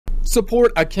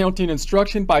Support accounting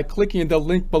instruction by clicking the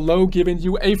link below, giving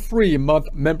you a free month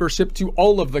membership to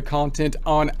all of the content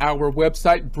on our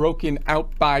website, broken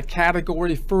out by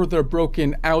category, further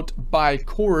broken out by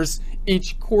course.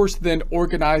 Each course then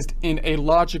organized in a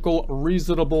logical,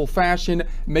 reasonable fashion,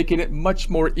 making it much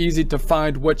more easy to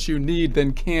find what you need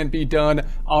than can be done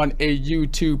on a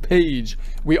YouTube page.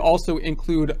 We also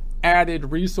include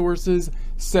added resources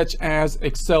such as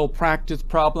Excel practice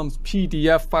problems,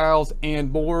 PDF files,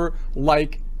 and more,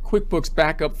 like QuickBooks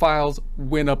backup files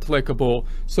when applicable.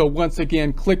 So once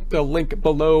again, click the link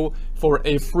below for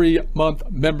a free month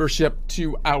membership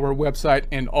to our website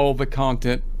and all the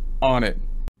content on it.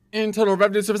 Internal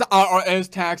Revenue Service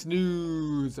IRS tax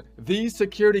news. These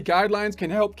security guidelines can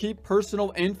help keep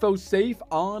personal info safe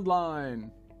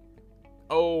online.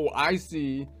 Oh, I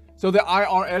see. So the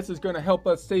IRS is going to help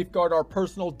us safeguard our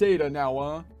personal data now,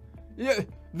 huh? Yeah,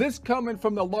 this coming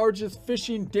from the largest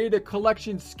phishing data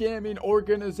collection scamming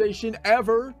organization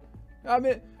ever. I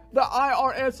mean, the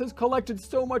IRS has collected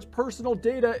so much personal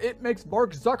data, it makes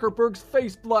Mark Zuckerberg's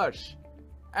face blush.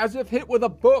 As if hit with a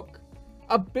book,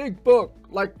 a big book,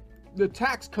 like the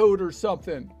tax code or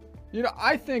something. You know,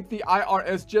 I think the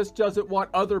IRS just doesn't want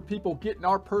other people getting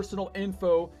our personal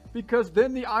info, because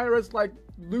then the IRS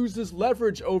loses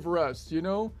leverage over us, you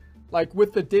know, like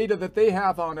with the data that they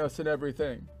have on us and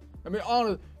everything. I mean,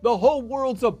 honest, the whole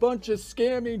world's a bunch of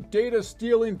scamming, data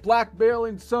stealing,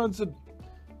 blackmailing sons of.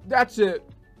 That's it.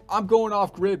 I'm going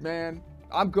off grid, man.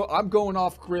 I'm going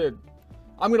off grid.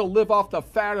 I'm gonna live off the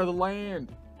fat of the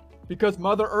land, because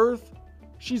Mother Earth,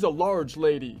 she's a large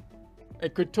lady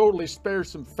and could totally spare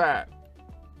some fat.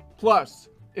 Plus,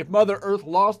 if Mother Earth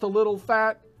lost a little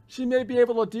fat, she may be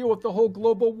able to deal with the whole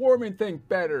global warming thing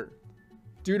better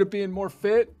due to being more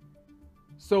fit.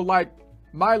 So like,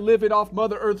 my living off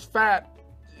Mother Earth's fat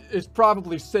is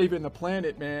probably saving the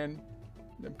planet, man.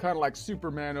 I'm kind of like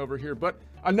Superman over here, but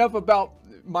enough about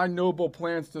my noble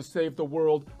plans to save the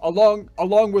world along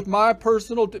with my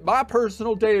personal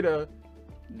data.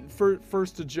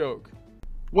 First a joke.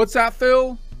 What's that,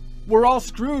 Phil? We're all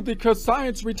screwed because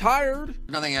science retired.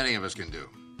 Nothing any of us can do.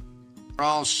 We're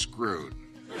all screwed.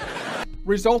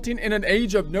 Resulting in an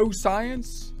age of no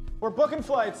science? We're booking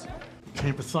flights.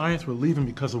 Came for science, we're leaving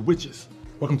because of witches.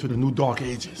 Welcome to the new dark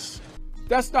ages.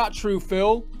 That's not true,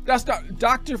 Phil. That's not.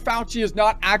 Dr. Fauci is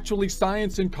not actually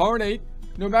science incarnate,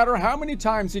 no matter how many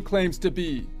times he claims to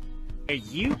be. Are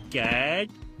you good?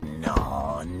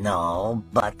 No,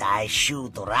 but I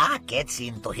shoot rockets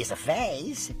into his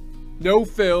face. No,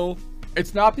 Phil.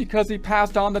 It's not because he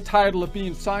passed on the title of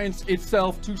being science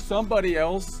itself to somebody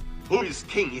else. Who is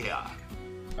king here?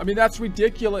 I mean, that's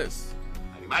ridiculous.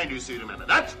 I remind you to remember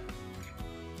that.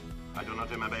 I do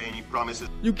not remember any promises.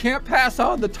 You can't pass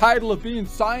on the title of being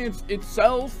science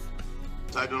itself.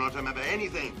 I do not remember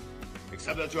anything,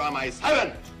 except that you are my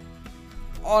servant.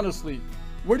 Honestly,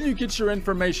 where do you get your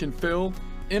information, Phil?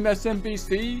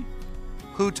 MSNBC?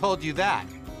 Who told you that?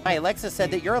 My Alexa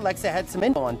said that your Alexa had some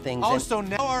info on things. Oh, so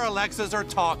now our Alexas are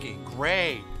talking.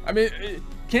 Great. I mean,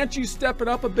 can't you step it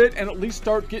up a bit and at least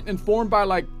start getting informed by,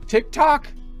 like, TikTok?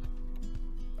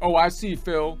 Oh, I see,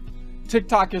 Phil.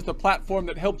 TikTok is the platform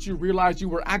that helped you realize you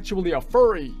were actually a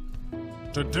furry.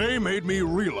 Today made me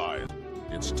realize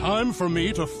it's time for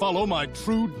me to follow my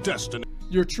true destiny.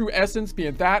 Your true essence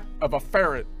being that of a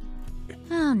ferret.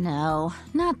 Oh no,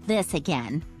 not this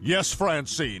again. Yes,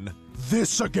 Francine,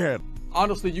 this again.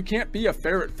 Honestly, you can't be a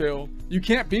ferret, Phil. You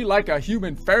can't be like a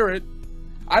human ferret.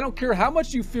 I don't care how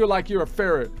much you feel like you're a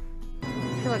ferret.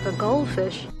 I feel like a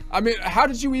goldfish. I mean, how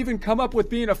did you even come up with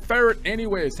being a ferret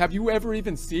anyways? Have you ever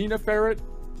even seen a ferret?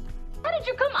 How did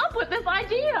you come up with this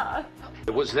idea?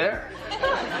 It was there.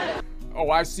 Oh,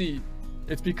 I see.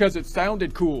 It's because it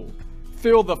sounded cool.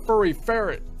 Phil the furry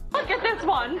ferret. Look at this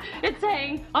one. It's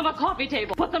saying, I'm a coffee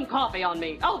table. Put some coffee on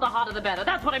me. Oh, the hotter the better.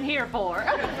 That's what I'm here for.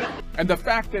 And the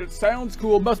fact that it sounds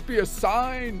cool must be a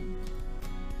sign.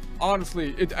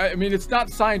 Honestly, I mean, it's not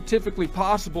scientifically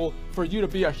possible for you to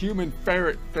be a human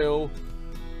ferret, Phil.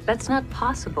 That's not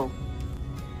possible.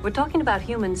 We're talking about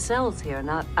human cells here,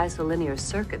 not isolinear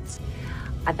circuits.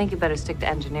 I think you better stick to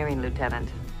engineering, Lieutenant.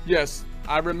 Yes,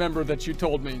 I remember that you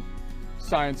told me.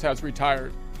 Science has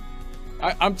retired.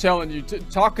 I'm telling you,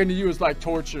 talking to you is like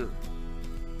torture.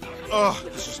 Ugh,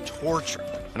 this is torture.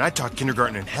 And I taught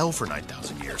kindergarten in hell for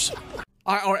 9,000 years.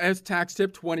 IRS Tax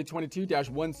Tip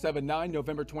 2022-179,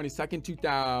 November 22nd,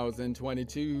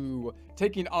 2022.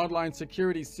 Taking online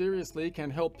security seriously can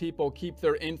help people keep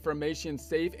their information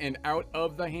safe and out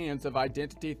of the hands of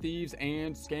identity thieves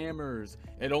and scammers.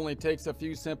 It only takes a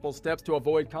few simple steps to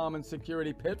avoid common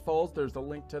security pitfalls. There's a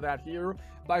link to that here.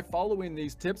 By following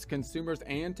these tips, consumers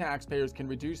and taxpayers can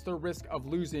reduce the risk of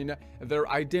losing their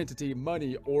identity,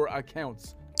 money, or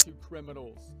accounts to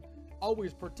criminals.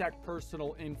 Always protect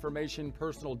personal information,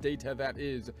 personal data that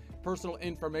is. Personal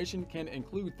information can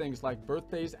include things like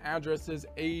birthdays, addresses,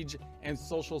 age, and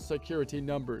social security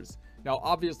numbers. Now,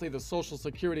 obviously, the social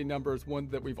security number is one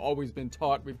that we've always been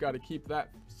taught. We've got to keep that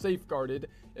safeguarded.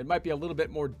 It might be a little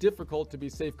bit more difficult to be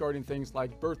safeguarding things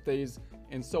like birthdays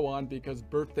and so on, because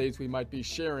birthdays we might be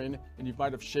sharing, and you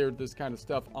might have shared this kind of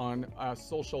stuff on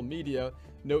social media.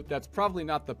 Note that's probably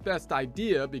not the best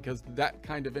idea, because that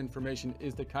kind of information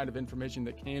is the kind of information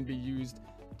that can be used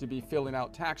to be filling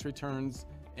out tax returns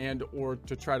and or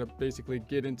to try to basically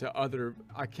get into other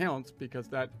accounts, because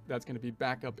that's going to be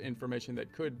backup information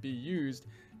that could be used.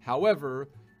 However,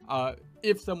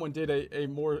 if someone did a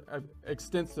more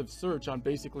extensive search on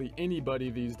basically anybody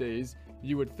these days,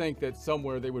 you would think that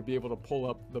somewhere they would be able to pull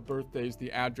up the birthdays,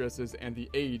 the addresses, and the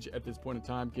age at this point in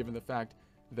time, given the fact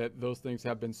that those things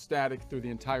have been static through the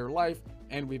entire life,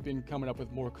 and we've been coming up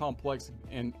with more complex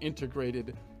and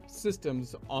integrated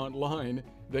systems online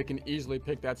that can easily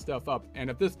pick that stuff up. And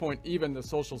at this point, even the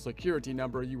social security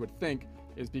number, you would think,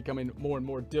 is becoming more and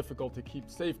more difficult to keep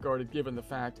safeguarded, given the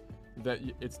fact that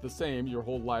it's the same your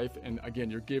whole life, and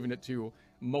again, you're giving it to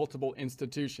multiple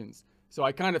institutions. So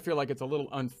I kind of feel like it's a little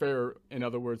unfair, in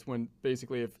other words, when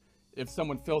basically if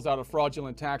someone fills out a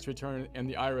fraudulent tax return and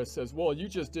the IRS says, well, you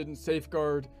just didn't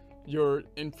safeguard your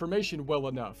information well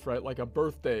enough, right? Like a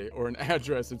birthday or an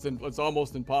address, it's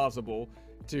almost impossible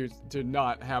to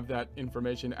not have that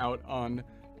information out on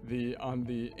the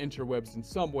interwebs in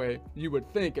some way. You would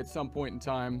think at some point in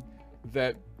time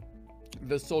that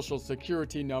the social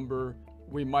security number,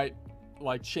 we might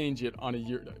like change it on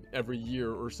every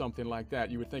year or something like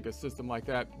that. You would think a system like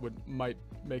that might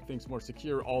make things more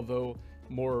secure, although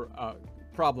more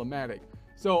problematic.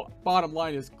 So bottom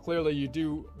line is, clearly you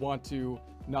do want to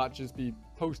not just be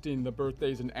posting the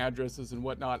birthdays and addresses and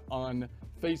whatnot on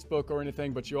Facebook or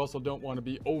anything, but you also don't want to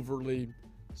be overly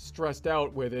stressed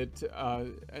out with it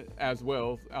as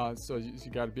well. So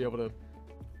you got to be able to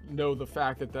know the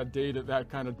fact that that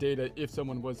kind of data, if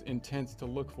someone was intent to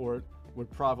look for it, would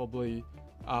probably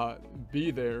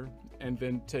be there, and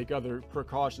then take other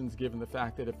precautions, given the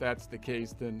fact that if that's the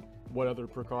case, then what other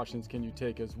precautions can you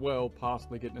take as well,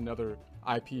 possibly getting another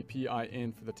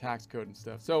IPPIN for the tax code and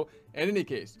stuff. So in any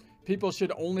case, people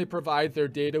should only provide their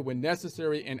data when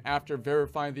necessary and after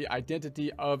verifying the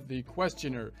identity of the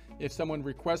questioner. If someone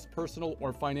requests personal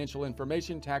or financial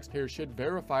information, taxpayers should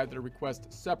verify their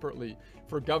request separately.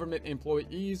 For government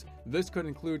employees, this could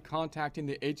include contacting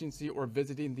the agency or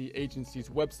visiting the agency's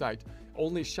website.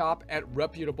 Only shop at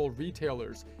reputable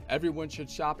retailers. Everyone should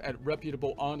shop at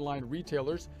reputable online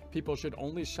retailers. People should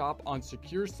only shop on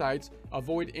secure sites.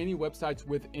 Avoid any websites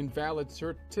with invalid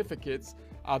certificates.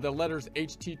 The letters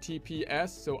HTTPS,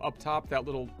 so up top, that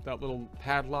little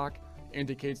padlock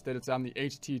indicates that it's on the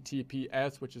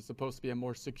HTTPS, which is supposed to be a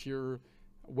more secure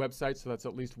website. So that's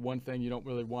at least one thing you don't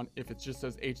really want. If it just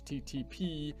says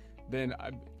HTTP, then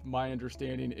my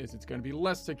understanding is it's going to be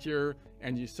less secure,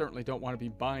 and you certainly don't want to be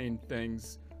buying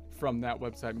things from that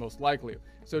website, most likely.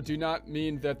 So do not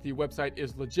mean that the website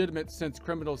is legitimate, since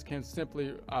criminals can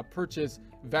simply purchase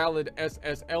valid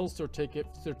SSL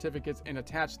certificates and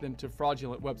attach them to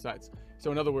fraudulent websites.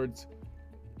 So in other words,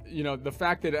 you know, the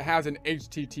fact that it has an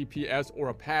HTTPS or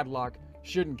a padlock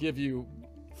shouldn't give you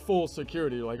full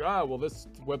security. Like, well, this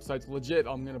website's legit,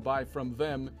 I'm going to buy from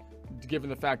them, given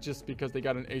the fact just because they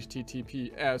got an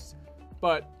HTTPS.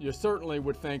 But you certainly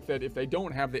would think that if they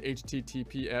don't have the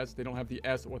HTTPS, they don't have the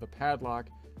S or the padlock,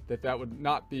 that would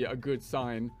not be a good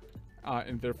sign,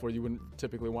 and therefore you wouldn't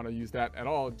typically want to use that at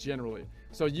all generally.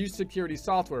 So use security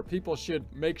software. People should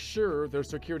make sure their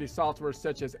security software,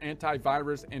 such as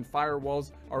antivirus and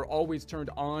firewalls, are always turned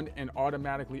on and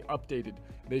automatically updated.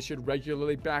 They should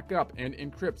regularly back up and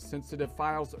encrypt sensitive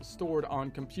files stored on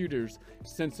computers.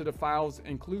 Sensitive files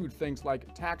include things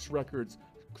like tax records,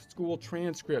 school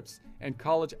transcripts, and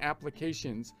college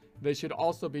applications. They should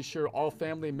also be sure all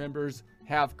family members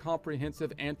have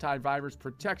comprehensive antivirus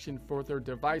protection for their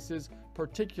devices,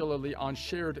 particularly on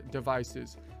shared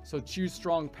devices. So choose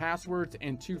strong passwords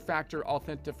and two-factor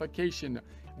authentication.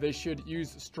 They should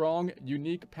use strong,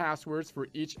 unique passwords for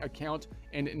each account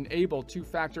and enable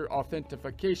two-factor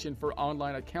authentication for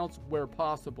online accounts where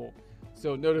possible.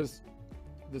 So notice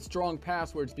the strong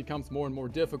passwords becomes more and more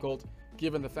difficult,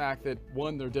 given the fact that,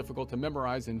 one, they're difficult to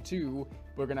memorize, and two,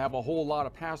 we're going to have a whole lot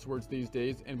of passwords these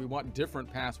days, and we want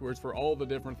different passwords for all the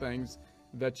different things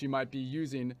that you might be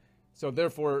using. So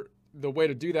therefore, the way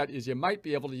to do that is you might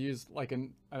be able to use like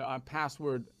a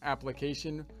password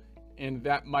application, and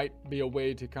that might be a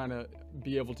way to kind of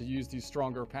be able to use these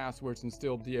stronger passwords and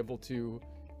still be able to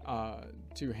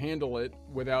handle it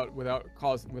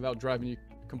without driving you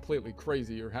completely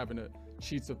crazy or having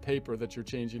sheets of paper that you're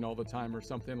changing all the time or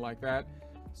something like that.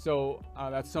 So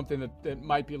that's something that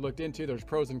might be looked into. There's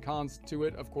pros and cons to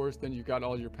it, of course. Then you've got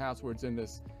all your passwords in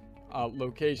this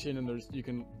location, and you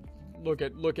can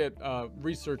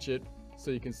research it so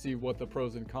you can see what the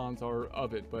pros and cons are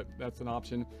of it, but that's an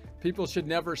option. People should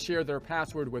never share their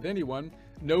password with anyone.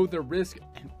 Know the risk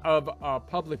of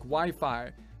public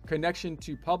Wi-Fi. Connection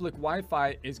to public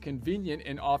Wi-Fi is convenient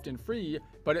and often free,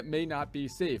 but it may not be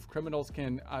safe. Criminals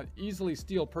can easily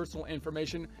steal personal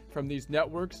information from these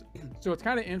networks. So it's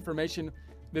kind of information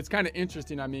that's kind of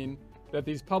interesting. I mean, that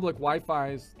these public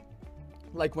Wi-Fis,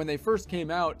 like when they first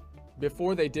came out,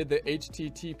 before they did the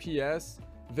HTTPS,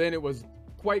 then it was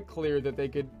quite clear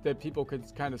that people could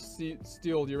kind of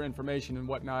steal your information and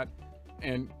whatnot,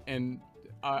 and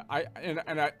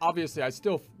I obviously I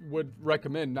still would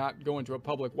recommend not going to a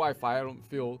public Wi-Fi. I don't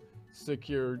feel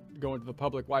secure going to the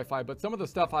public Wi-Fi, but some of the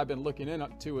stuff I've been looking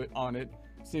into it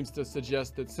seems to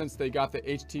suggest that since they got the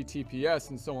HTTPS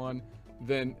and so on,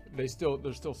 then there's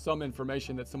still some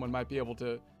information that someone might be able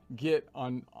to get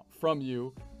from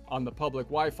you on the public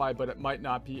Wi-Fi, but it might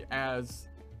not be as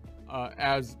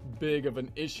big of an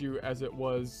issue as it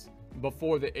was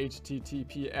before the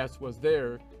HTTPS was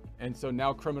there. And so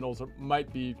now criminals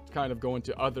might be kind of going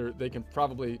to they can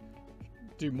probably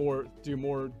do more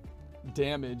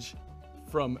damage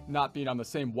from not being on the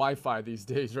same Wi-Fi these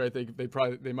days, right?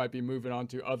 They might be moving on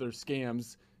to other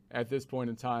scams at this point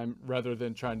in time rather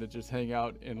than trying to just hang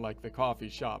out in like the coffee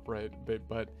shop, right?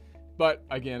 But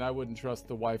again, I wouldn't trust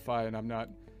the Wi-Fi, and I'm not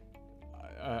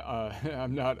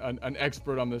an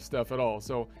expert on this stuff at all.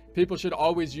 So people should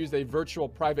always use a virtual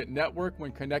private network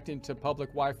when connecting to public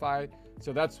Wi-Fi.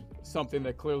 So that's something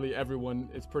that clearly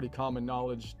it's pretty common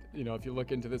knowledge, if you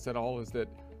look into this at all, is that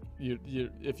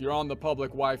if you're on the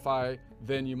public Wi-Fi,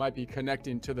 then you might be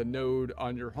connecting to the node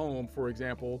on your home, for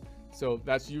example. So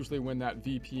that's usually when that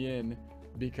VPN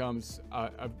becomes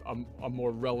a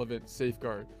more relevant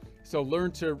safeguard. So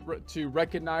learn to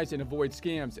recognize and avoid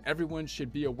scams. Everyone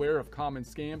should be aware of common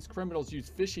scams. Criminals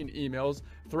use phishing emails,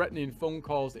 threatening phone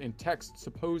calls, and texts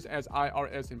posed as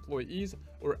IRS employees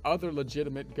or other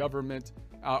legitimate government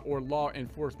or law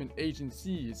enforcement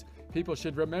agencies. People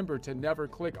should remember to never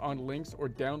click on links or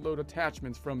download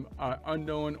attachments from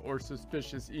unknown or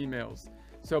suspicious emails.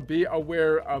 So be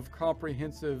aware of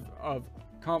compromised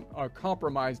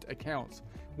accounts.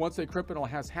 Once a criminal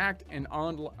has hacked an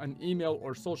email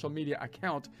or social media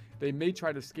account, they may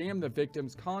try to scam the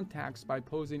victim's contacts by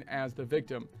posing as the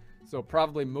victim. So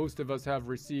probably most of us have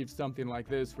received something like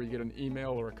this, where you get an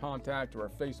email or a contact or a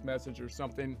face message or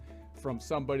something from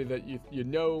somebody that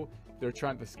the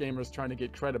scammer's trying to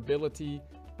get credibility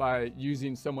by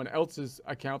using someone else's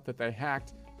account that they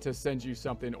hacked to send you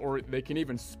something, or they can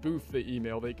even spoof the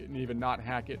email. They can even not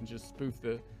hack it and just spoof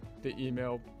the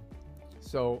email.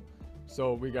 So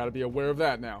we got to be aware of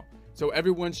that now. So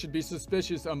everyone should be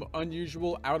suspicious of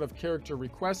unusual, out-of-character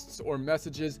requests or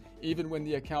messages, even when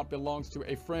the account belongs to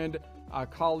a friend, a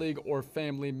colleague, or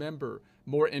family member.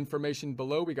 More information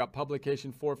below. We got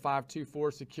publication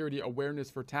 4524, Security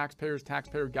Awareness for Taxpayers,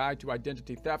 Taxpayer Guide to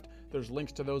Identity Theft. There's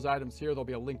links to those items here. There'll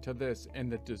be a link to this in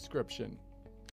the description.